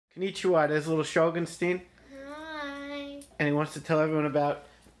Konnichiwa, there's little Shogunstein. Hi. And he wants to tell everyone about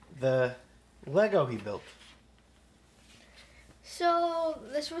the Lego he built. So,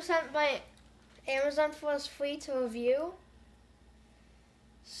 this was sent by Amazon for us free to review.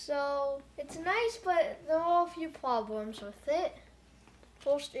 So, it's nice, but there are a few problems with it.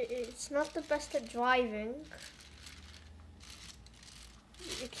 First, it's not the best at driving.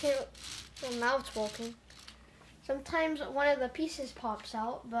 You can't, well, now it's working. Sometimes one of the pieces pops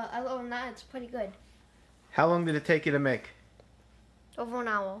out, but other than that, it's pretty good. How long did it take you to make? Over an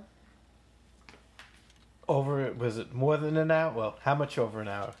hour. Was it more than an hour? Well, how much over an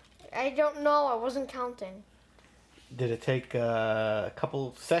hour? I don't know. I wasn't counting. Did it take a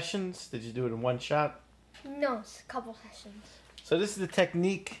couple sessions? Did you do it in one shot? No, it's a couple sessions. So this is the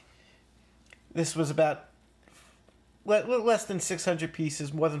Technic. This was about less than 600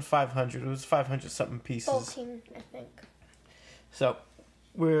 pieces, more than 500. It was 500 something pieces. 14, I think. So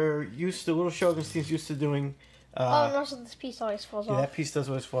we're used to, little Shogunstein's used to doing... no, so this piece always falls off. That piece does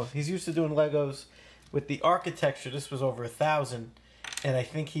always fall. He's used to doing Legos with the architecture. This was over 1,000, and I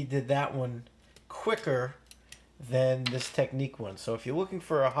think he did that one quicker than this Technic one. So if you're looking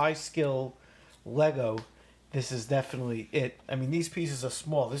for a high skill Lego, this is definitely it. I mean, these pieces are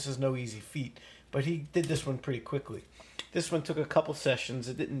small. This is no easy feat, but he did this one pretty quickly. This one took a couple sessions.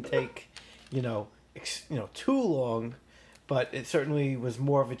 It didn't take, too long, but it certainly was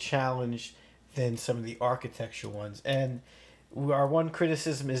more of a challenge than some of the architecture ones. And our one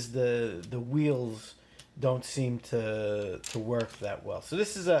criticism is the wheels don't seem to work that well. So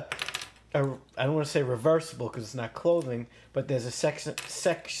this is I don't want to say reversible because it's not clothing, but there's a second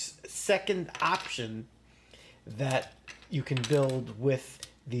option that you can build with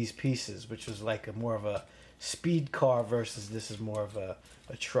these pieces, which was like more of a speed car versus this is more of a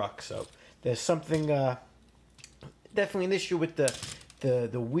truck. So there's something definitely an issue with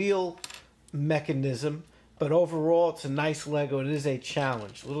the wheel mechanism, but overall it's a nice Lego. It is a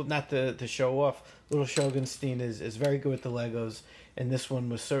challenge. Not to show off, little Shogunstein is very good with the Legos, and this one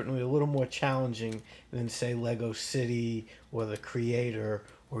was certainly a little more challenging than, say, Lego City or the Creator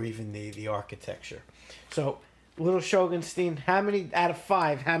or even the architecture. So little Shogunstein, how many out of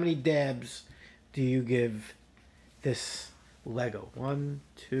 5, how many dabs do you give this Lego? 1,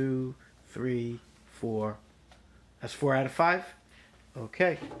 2, 3, 4. That's 4 out of 5?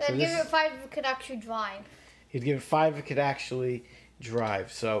 Okay. I'd give it 5 if it could actually drive. You'd give it 5 if it could actually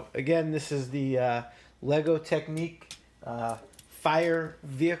drive. So again, this is the Lego Technic fire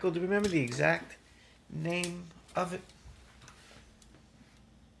vehicle. Do you remember the exact name of it?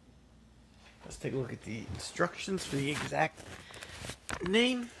 Let's take a look at the instructions for the exact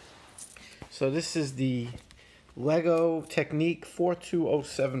name. So this is the Lego Technic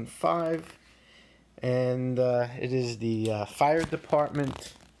 42075, and it is the fire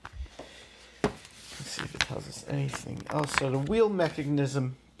department. Let's see if it tells us anything else. So the wheel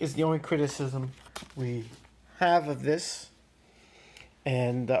mechanism is the only criticism we have of this.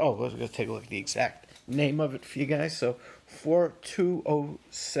 And let's go take a look at the exact name of it for you guys. So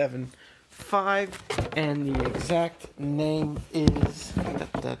 42075, and the exact name is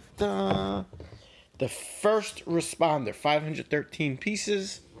the First Responder, 513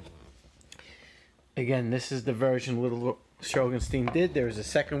 pieces. Again, this is the version little Shogunstein did. There's a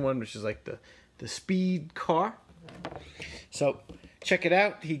second one, which is like the speed car. So check it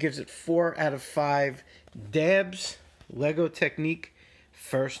out. He gives it 4 out of 5 dabs. Lego Technic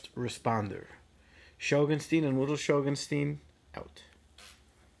First Responder. Shogunstein and little Shogunstein out.